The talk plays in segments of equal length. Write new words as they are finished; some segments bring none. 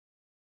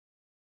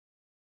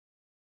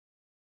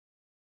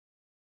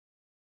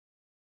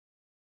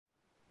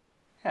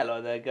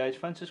Hello there guys,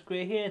 Francis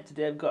Gray here.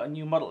 Today I've got a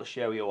new model to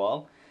show you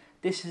all.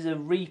 This is a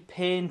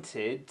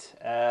repainted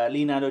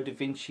Leonardo da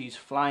Vinci's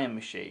flying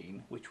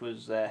machine, which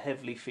was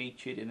heavily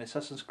featured in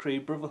Assassin's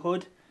Creed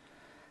Brotherhood.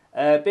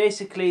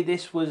 Basically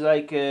this was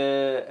like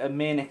a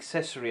main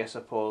accessory, I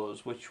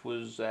suppose, which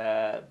was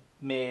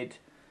made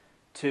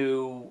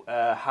to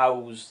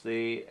house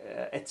the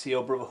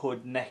Ezio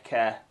Brotherhood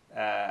Neca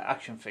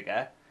action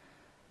figure.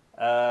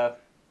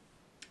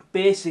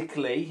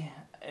 Basically,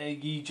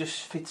 he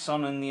just fits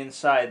on the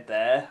inside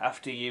there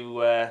after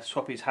you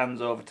swap his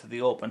hands over to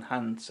the open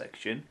hand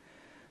section.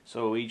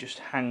 So he just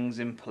hangs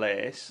in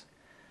place.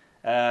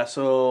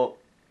 So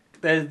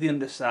there's the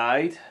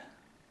underside.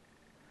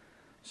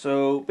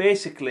 So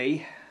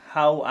basically,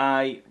 how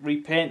I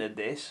repainted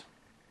this,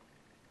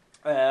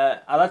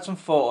 I'll add some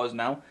photos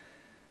now.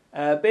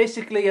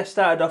 Basically, I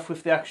started off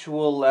with the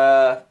actual,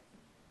 well,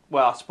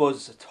 I suppose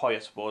it's a toy,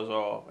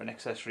 or an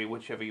accessory,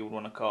 whichever you would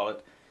want to call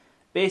it.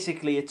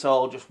 Basically, it's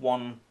all just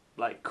one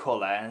like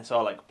colour, and it's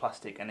all like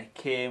plastic, and it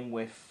came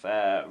with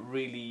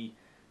really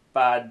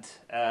bad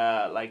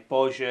like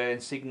Borgia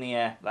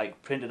insignia, like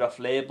printed off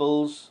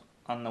labels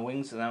on the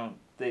wings, and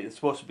they're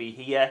supposed to be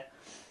here.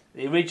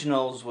 The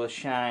originals were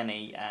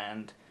shiny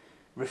and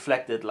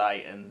reflected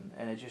light, and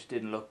it just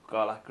didn't look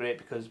all that great,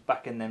 because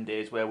back in them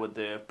days, where would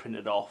they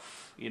printed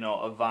off, a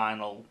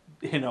vinyl,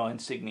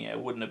 insignia? It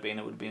wouldn't have been.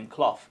 It would have been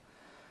cloth.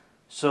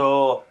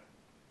 So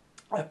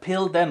I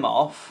peeled them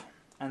off,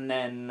 and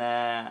then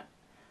I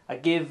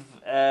give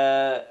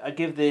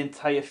the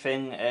entire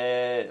thing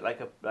like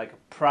a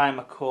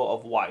primer coat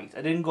of white.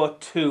 I didn't go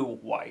too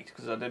white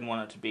because I didn't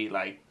want it to be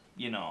like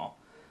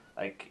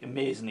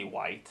amazingly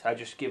white. I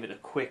just give it a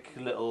quick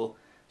little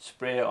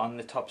spray on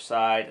the top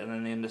side and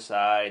then the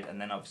underside, and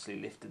then obviously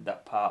lifted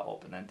that part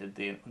up and then did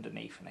the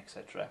underneath and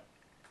etc.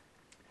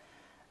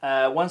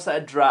 Once that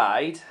had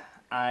dried,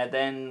 I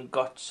then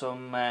got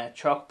some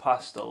chalk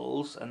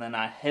pastels, and then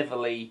I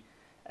heavily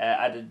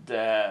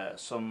added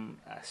some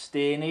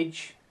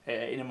stainage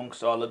in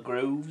amongst all the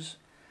grooves.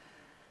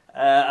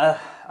 I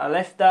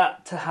left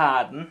that to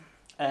harden,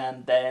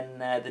 and then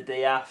the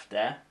day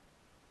after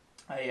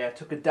I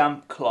took a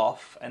damp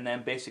cloth and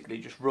then basically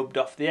just rubbed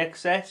off the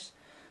excess,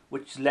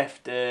 which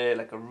left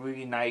like a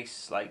really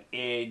nice, like,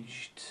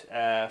 aged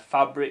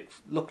fabric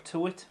look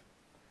to it.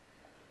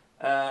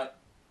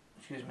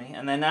 Excuse me.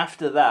 And then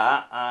after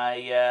that,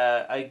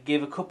 I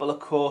gave a couple of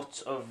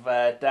coats of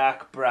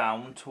dark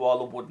brown to all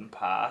the wooden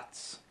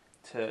parts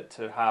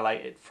to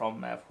highlight it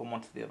from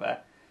one to the other.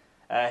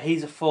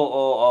 Here's a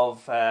photo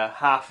of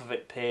half of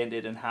it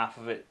painted and half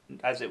of it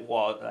as it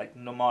was, like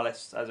more or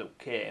less as it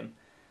came.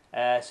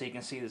 So you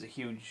can see there's a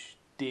huge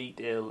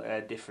detail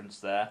difference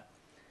there.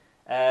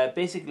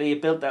 Basically, you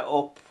built that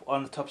up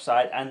on the top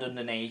side and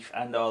underneath,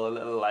 and all the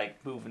little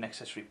like moving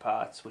accessory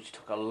parts, which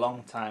took a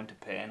long time to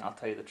paint, I'll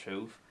tell you the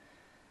truth.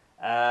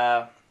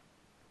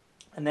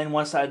 And then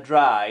once that had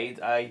dried,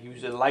 I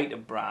used a lighter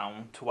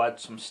brown to add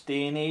some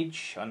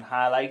stainage and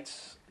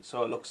highlights,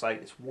 so it looks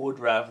like it's wood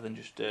rather than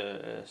just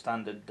a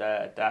standard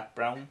dark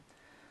brown.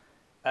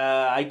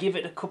 I give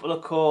it a couple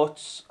of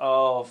coats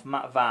of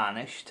matte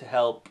varnish to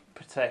help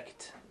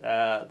protect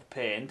the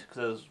paint,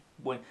 because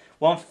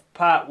one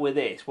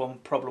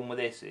problem with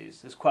this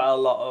is there's quite a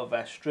lot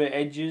of straight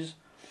edges.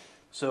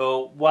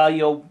 So while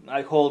you're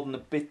like holding a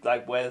bit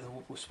like where it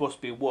was supposed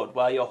to be wood,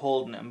 while you're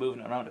holding it and moving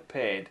it around the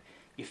paint,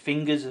 your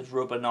fingers are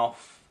rubbing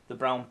off the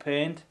brown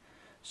paint.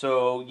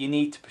 So you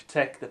need to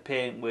protect the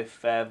paint with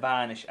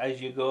varnish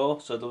as you go.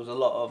 So there was a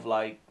lot of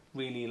like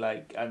really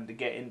like, and to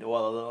get into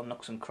all the little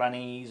nooks and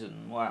crannies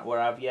and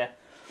where have you.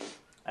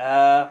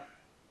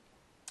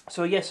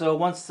 So yeah, so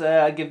once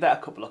I give that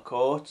a couple of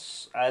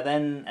coats, I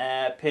then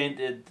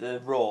painted the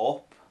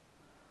rope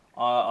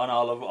on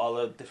all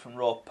the different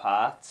rope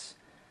parts.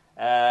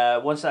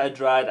 Once that had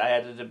dried, I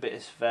added a bit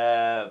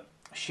of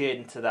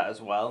shading to that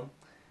as well,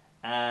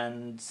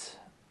 and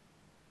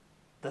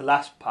the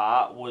last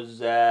part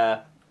was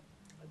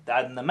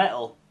adding the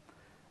metal.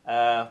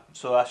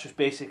 So that's just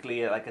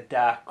basically like a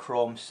dark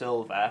chrome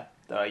silver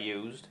that I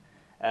used.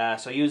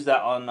 So I used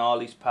that on all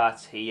these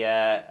parts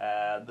here,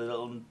 the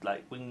little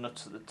like wing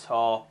nuts at the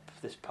top,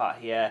 this part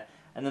here,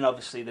 and then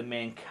obviously the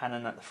main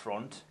cannon at the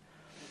front.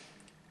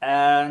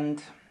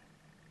 And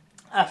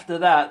after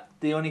that,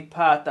 the only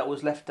part that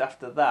was left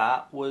after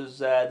that was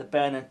the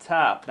burning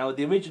tarp. Now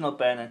the original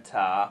burning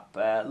tarp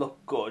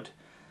looked good,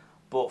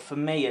 but for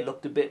me it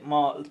looked a bit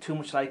too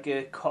much like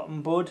a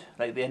cotton bud,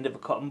 like the end of a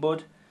cotton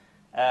bud.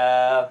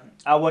 I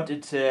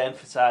wanted to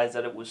emphasise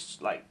that it was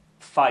like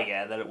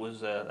fire, that it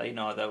was that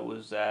it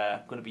was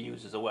going to be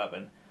used as a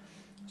weapon.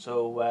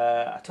 So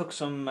I took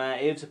some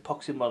Aves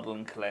epoxy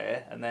modelling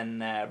clay and then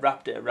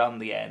wrapped it around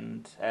the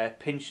end,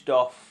 pinched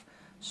off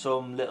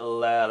some little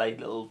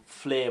little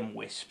flame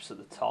wisps at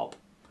the top,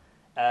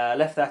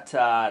 left that to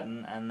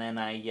harden, and then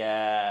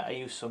I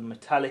used some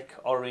metallic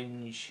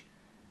orange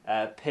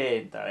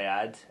paint that I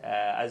had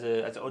as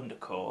an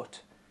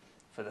undercoat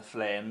for the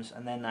flames,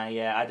 and then I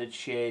added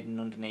shading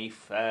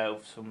underneath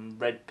with some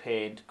red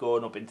paint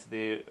going up into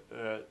the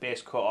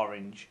base coat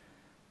orange,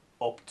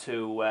 up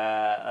to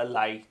a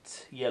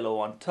light yellow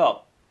on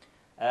top.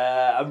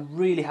 I'm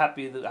really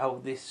happy that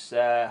how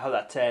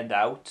that turned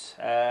out.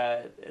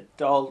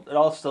 It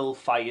all still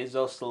fires, it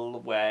all still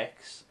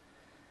works.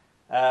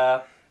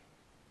 One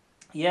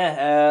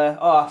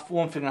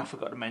thing I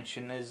forgot to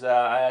mention is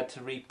I had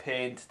to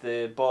repaint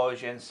the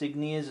Borgia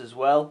insignias as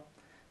well,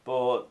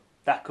 but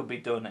that could be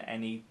done at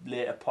any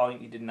later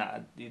point. You don't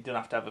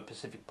have to have a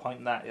specific point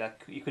in that.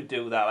 You could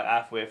do that like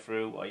halfway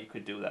through, or you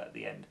could do that at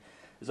the end.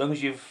 As long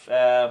as you've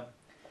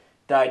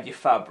dyed your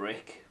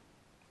fabric,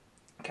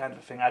 kind of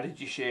a thing, added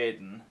your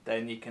shading,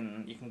 then you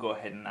can go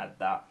ahead and add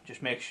that.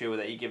 Just make sure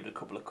that you give it a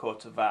couple of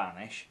coats of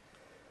varnish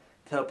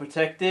to help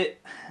protect it,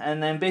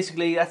 and then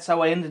basically that's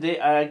how I ended it.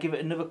 I give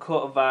it another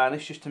coat of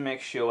varnish just to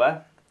make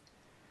sure,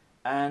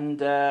 and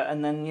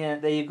then yeah,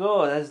 there you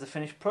go. There's the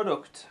finished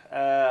product.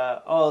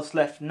 All that's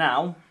left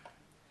now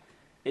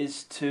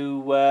is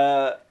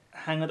to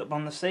hang it up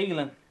on the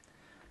ceiling.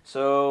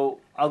 So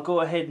I'll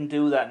go ahead and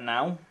do that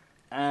now,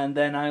 and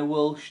then I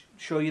will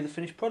show you the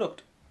finished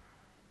product.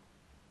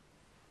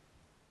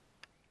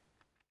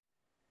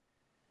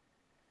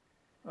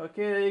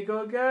 Okay, there you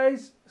go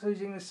guys. So as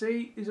you can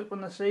see, he's up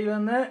on the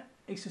ceiling there.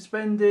 He's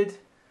suspended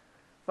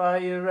by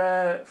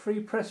your 3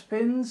 press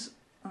pins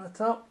on the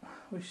top,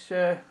 which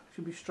should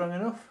be strong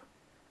enough.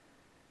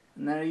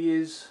 And there he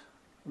is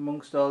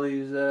amongst all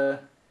these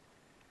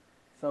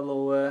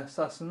fellow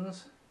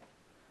assassins.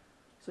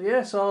 So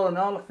yes, all in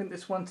all, I think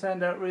this one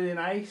turned out really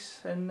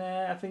nice, and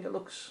I think it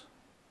looks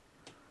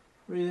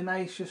really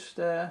nice just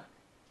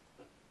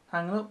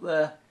hanging up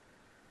there.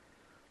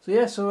 So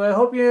yeah, so I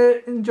hope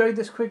you enjoyed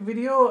this quick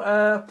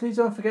video. Please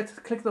don't forget to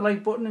click the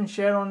like button and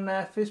share on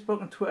Facebook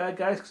and Twitter,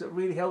 guys, because it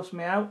really helps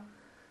me out,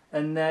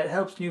 and it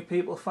helps new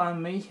people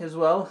find me as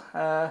well.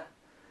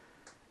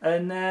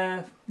 And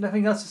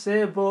nothing else to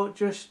say, but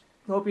just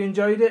hope you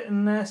enjoyed it,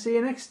 and see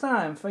you next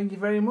time. Thank you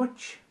very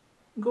much.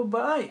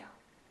 Goodbye.